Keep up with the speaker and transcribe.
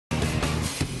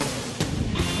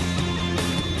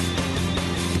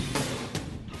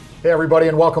Hey everybody,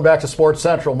 and welcome back to Sports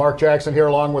Central. Mark Jackson here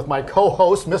along with my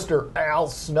co-host, Mr. Al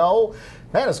Snow.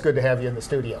 Man, it's good to have you in the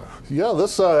studio. Yeah,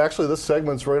 this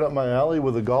segment's right up my alley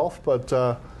with the golf,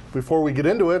 but before we get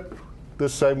into it,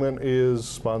 this segment is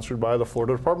sponsored by the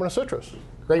Florida Department of Citrus.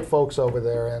 Great folks over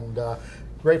there, and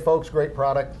great folks, great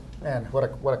product, and what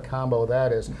a combo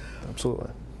that is.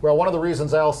 Absolutely. Well, one of the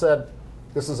reasons Al said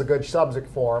this is a good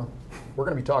subject for him, we're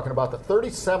going to be talking about the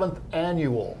 37th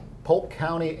annual Polk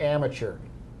County Amateur.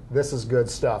 This is good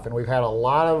stuff, and we've had a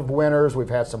lot of winners. We've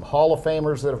had some Hall of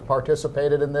Famers that have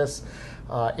participated in this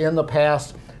in the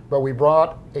past, but we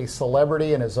brought a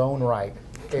celebrity in his own right.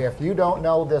 If you don't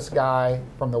know this guy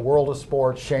from the world of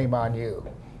sports, shame on you.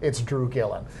 It's Drew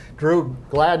Gillan. Drew,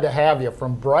 glad to have you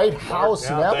from Bright House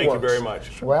Networks. Thank you very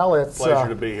much. Well, it's pleasure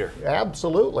to be here.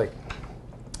 Absolutely.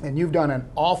 And you've done an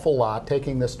awful lot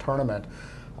taking this tournament.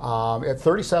 At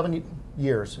 37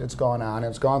 years it's gone on, and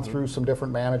it's gone through some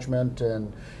different management,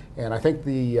 and I think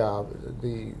the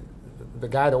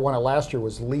guy that won it last year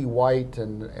was Lee White,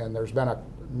 and there's been a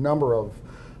number of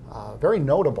very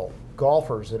notable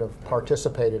golfers that have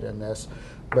participated in this,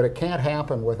 but it can't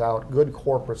happen without good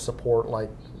corporate support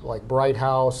like Bright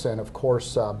House and of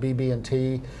course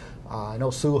BB&T. I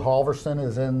know Sue Halverson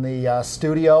is in the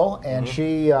studio, and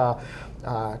she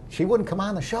wouldn't come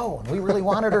on the show, and we really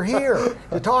wanted her here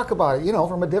to talk about it,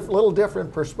 from a little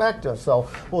different perspective. So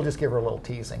we'll just give her a little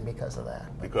teasing because of that.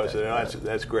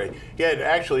 That's great. Yeah,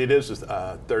 actually, it is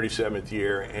the 37th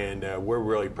year, and we're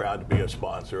really proud to be a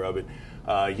sponsor of it.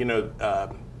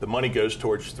 The money goes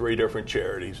towards three different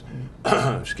charities.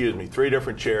 Excuse me, three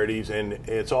different charities, and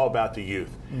it's all about the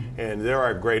youth. And they're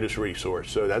our greatest resource.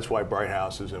 So that's why Bright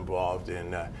House is involved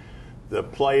in. The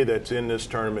play that's in this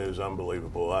tournament is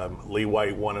unbelievable. Lee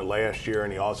White won it last year,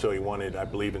 and he won it, I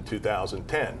believe, in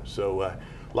 2010. So a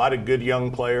lot of good young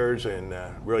players, and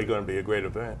really going to be a great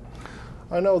event.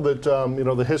 I know that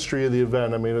the history of the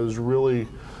event. I mean, it was really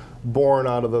born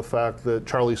out of the fact that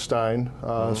Charlie Stein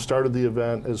started the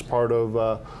event as part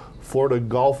of Florida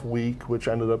Golf Week, which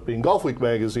ended up being Golf Week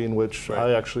magazine, which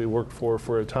I actually worked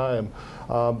for a time.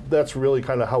 That's really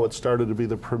kind of how it started to be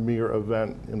the premier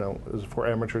event, for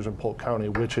amateurs in Polk County,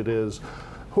 which it is.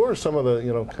 Who are some of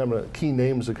the, kind of key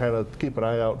names to kind of keep an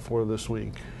eye out for this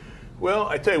week? Well,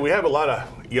 I tell you, we have a lot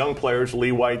of young players.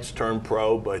 Lee White's turned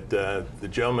pro, but the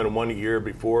gentleman won a year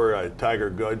before, Tiger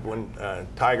Goodwin.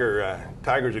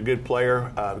 Tiger's a good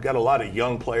player. We've got a lot of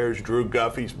young players. Drew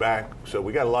Guffey's back, so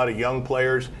we got a lot of young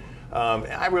players.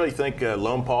 I really think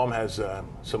Lone Palm has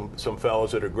some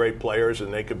fellows that are great players,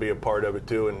 and they could be a part of it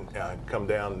too, and come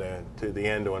down to the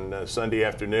end on Sunday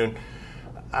afternoon.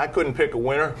 I couldn't pick a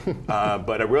winner,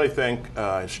 but I really think,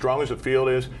 as strong as the field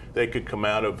is, they could come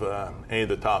out of any of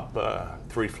the top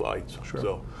three flights. Sure.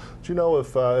 So, do you know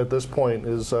if at this point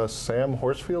is Sam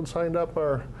Horsfield signed up,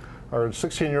 our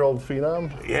 16-year-old phenom?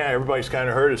 Yeah, everybody's kind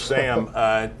of heard of Sam.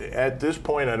 At this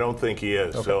point, I don't think he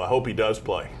is, so I hope he does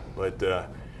play. But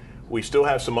we still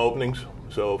have some openings,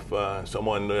 so if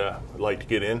someone would like to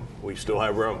get in, we still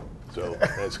have room. So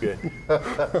that's good.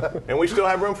 And we still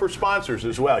have room for sponsors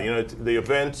as well. The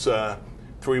event's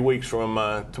 3 weeks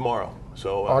from tomorrow.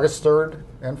 So August 3rd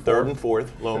and 4th. 3rd and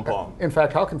 4th, Lone Palm. In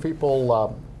fact, how can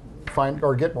people find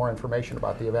or get more information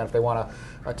about the event if they want to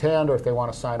attend or if they want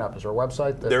to sign up? Is there a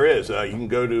website? There is. You can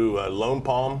go to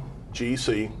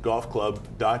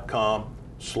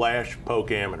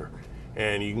lonepalmgcgolfclub.com/Polk Amateur.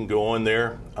 And you can go on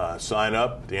there, sign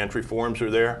up. The entry forms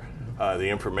are there. The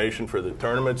information for the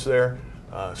tournament's there.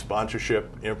 Sponsorship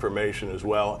information as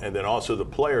well, and then also the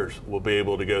players will be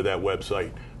able to go to that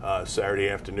website Saturday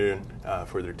afternoon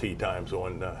for their tee times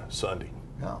on Sunday.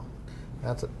 Yeah,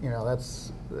 that's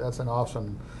an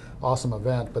awesome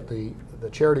event. But the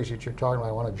charities that you're talking about,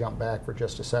 I want to jump back for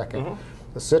just a second.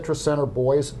 The Citrus Center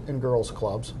Boys and Girls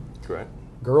Clubs, correct?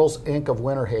 Girls Inc. of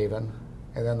Winter Haven,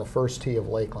 and then the First Tee of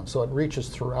Lakeland. So it reaches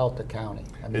throughout the county.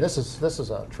 I mean, this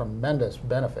is a tremendous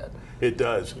benefit. It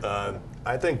does.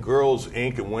 I think Girls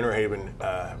Inc. in Winter Haven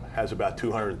has about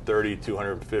 230,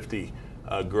 250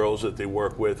 girls that they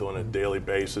work with on a daily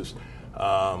basis.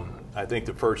 I think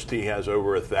the First Tee has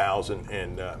over 1,000,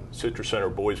 and Citrus Center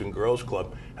Boys and Girls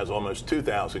Club has almost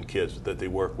 2,000 kids that they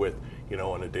work with,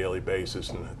 on a daily basis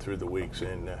and through the weeks.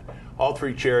 And all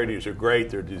three charities are great;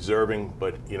 they're deserving,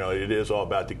 but it is all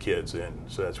about the kids,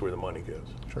 and so that's where the money goes.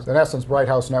 Sure. In essence, Bright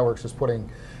House Networks is putting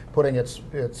its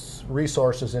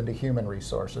resources into human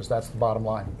resources. That's the bottom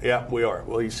line. Yeah, we are.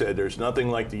 Well, he said there's nothing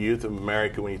like the youth of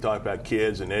America when you talk about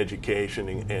kids and education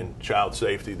and child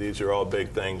safety. These are all big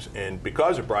things. And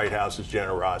because of Bright House's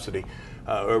generosity,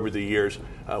 over the years,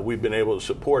 we've been able to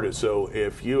support it. So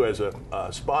if you as a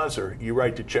sponsor, you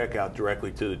write the check out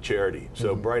directly to the charity.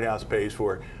 So Bright House pays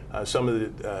for some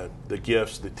of the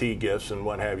gifts, the tea gifts and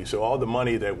what have you. So all the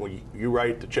money that when you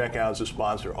write the check out as a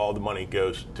sponsor, all the money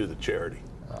goes to the charity.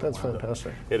 That's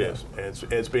fantastic. It is.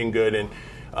 It's been good. And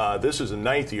this is the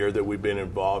 9th year that we've been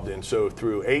involved. And so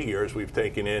through 8 years, we've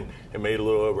taken in and made a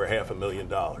little over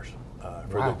 $500,000.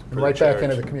 For right back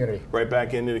into the community. Right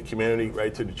back into the community,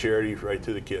 right to the charities, right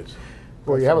to the kids.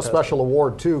 Well, you have a special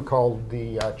award, too, called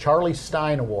the Charlie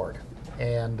Stein Award.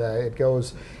 And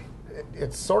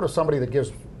it's sort of somebody that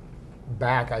gives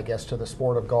back, I guess, to the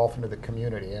sport of golf and to the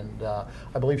community. And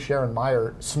I believe Sharon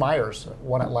Smyers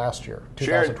won it last year,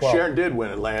 2012. Sharon did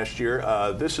win it last year.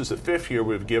 This is the 5th year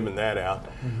we've given that out.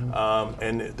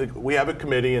 And we have a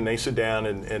committee, and they sit down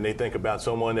and they think about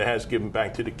someone that has given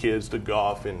back to the kids, to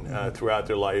golf, and throughout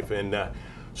their life. And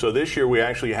so this year we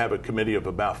actually have a committee of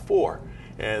about 4.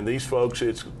 And these folks,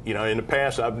 it's, in the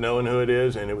past I've known who it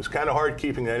is, and it was kind of hard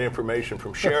keeping that information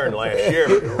from Sharon last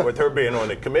year with her being on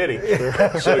the committee.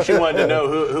 So she wanted to know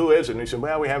who is it. And we said,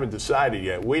 well, we haven't decided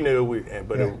yet. We knew,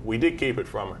 but we did keep it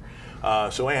from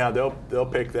her. So anyhow, they'll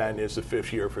pick that, and it's the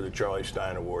 5th year for the Charlie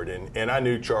Stein Award. And I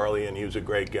knew Charlie, and he was a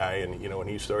great guy. And when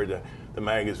he started the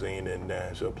magazine,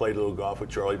 and so I played a little golf with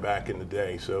Charlie back in the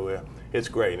day. So it's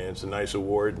great, and it's a nice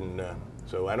award. And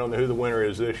so I don't know who the winner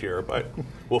is this year, but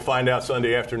we'll find out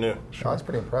Sunday afternoon. Oh, that's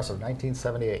pretty impressive.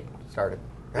 1978 started.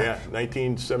 Yeah,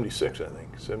 1976, I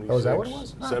think. 76, oh, is that what it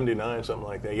was? 79, something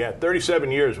like that. Yeah,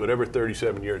 37 years, whatever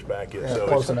 37 years back is. Yeah, so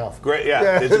close it's enough. Great,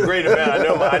 yeah, it's a great event. I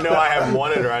know I haven't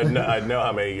won it, or I know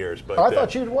how many years. But I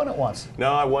thought you'd won it once.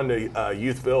 No, I won the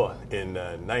Youth Villa in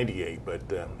 '98, but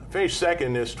finished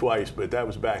second this twice, but that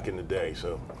was back in the day,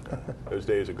 so those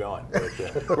days are gone.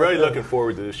 But really looking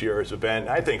forward to this year's event.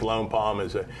 I think Lone Palm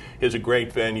is a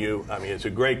great venue. I mean, it's a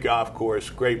great golf course,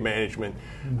 great management.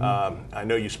 I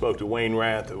know you spoke to Wayne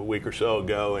Rath a week or so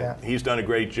ago, and he's done a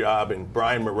great job. And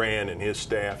Brian Moran and his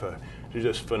staff are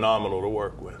just phenomenal to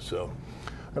work with. So,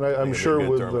 and I'm sure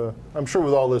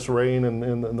with all this rain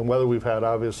and the weather we've had,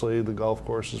 obviously the golf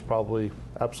course is probably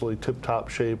absolutely tip-top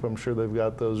shape. I'm sure they've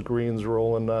got those greens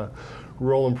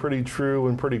rolling pretty true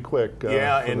and pretty quick.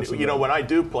 Yeah, and when I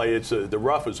do play, it's the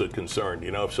rough is a concern.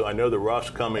 So I know the rough's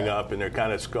coming up, and they're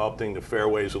kind of sculpting the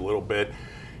fairways a little bit,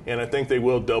 and I think they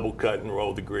will double cut and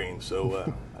roll the greens.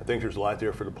 So I think there's a lot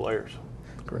there for the players.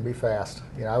 It's going to be fast.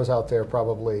 I was out there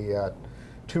probably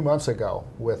 2 months ago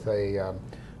with a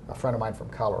friend of mine from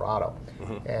Colorado,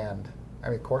 and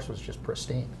the course was just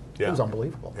pristine. Yeah. It was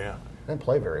unbelievable. Yeah. Didn't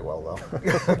play very well, though.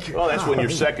 Well, that's when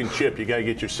your second chip, you got to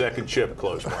get your second chip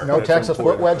close, Mark. No that's Texas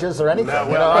important. foot wedges or anything. No,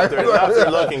 well, not they're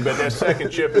looking, but that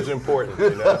second chip is important.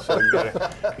 So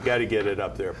you got to get it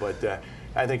up there. But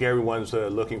I think everyone's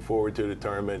looking forward to the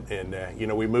tournament,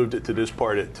 and we moved it to this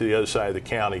to the other side of the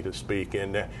county to speak,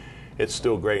 and it's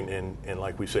still great. And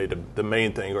like we say, the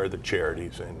main thing are the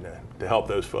charities, and to help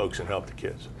those folks and help the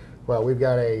kids. Well, we've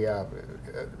got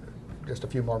just a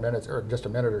few more minutes, or just a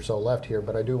minute or so left here,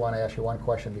 but I do want to ask you one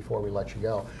question before we let you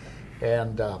go.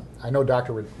 And I know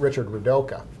Dr. Richard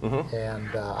Rudoka,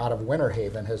 and out of Winter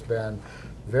Haven, has been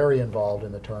very involved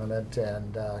in the tournament,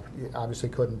 and obviously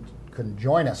couldn't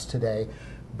join us today,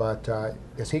 but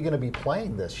is he going to be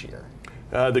playing this year?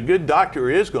 The good doctor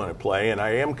is going to play, and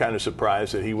I am kind of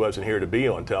surprised that he wasn't here to be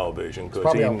on television. He's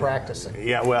probably out practicing.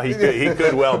 Yeah, well, he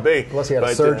could well be. Unless he had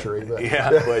a surgery.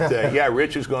 Yeah,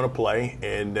 Rich is going to play,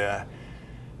 and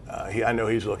I know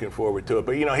he's looking forward to it.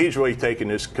 But, he's really taking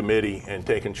this committee and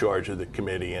taking charge of the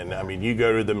committee. And, you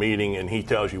go to the meeting, and he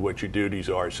tells you what your duties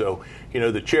are. So,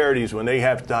 the charities, when they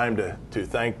have time to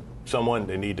thank someone,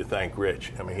 they need to thank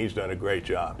Rich. He's done a great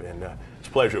job, and it's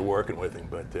a pleasure working with him.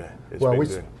 But it's been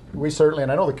good. We certainly, and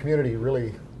I know the community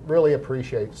really, really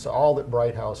appreciates all that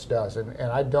Bright House does, and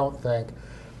I don't think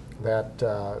that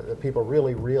people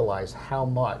really realize how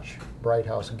much Bright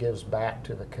House gives back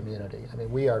to the community.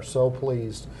 We are so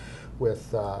pleased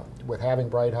with having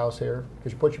Bright House here,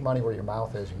 because you put your money where your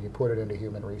mouth is, and you put it into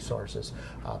human resources.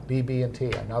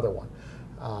 BB&T, another one.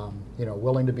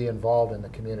 Willing to be involved in the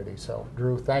community. So,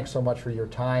 Drew, thanks so much for your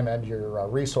time and your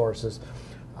resources.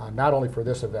 Not only for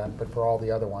this event, but for all the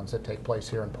other ones that take place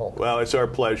here in Polk. Well, it's our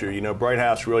pleasure. Bright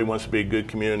House really wants to be a good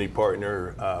community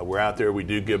partner. We're out there. We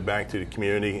do give back to the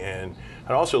community. And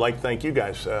I'd also like to thank you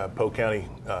guys, Polk County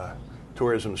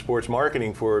Tourism and Sports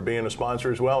Marketing, for being a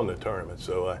sponsor as well in the tournament.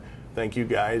 So thank you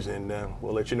guys, and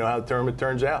we'll let you know how the tournament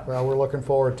turns out. Well, we're looking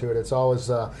forward to it. It's always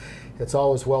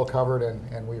well covered,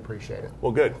 and we appreciate it.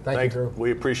 Well, good. Thank you, Drew.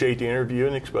 We appreciate the interview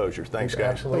and exposure. Thanks,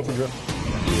 guys. Absolutely. Thank you,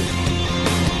 Drew.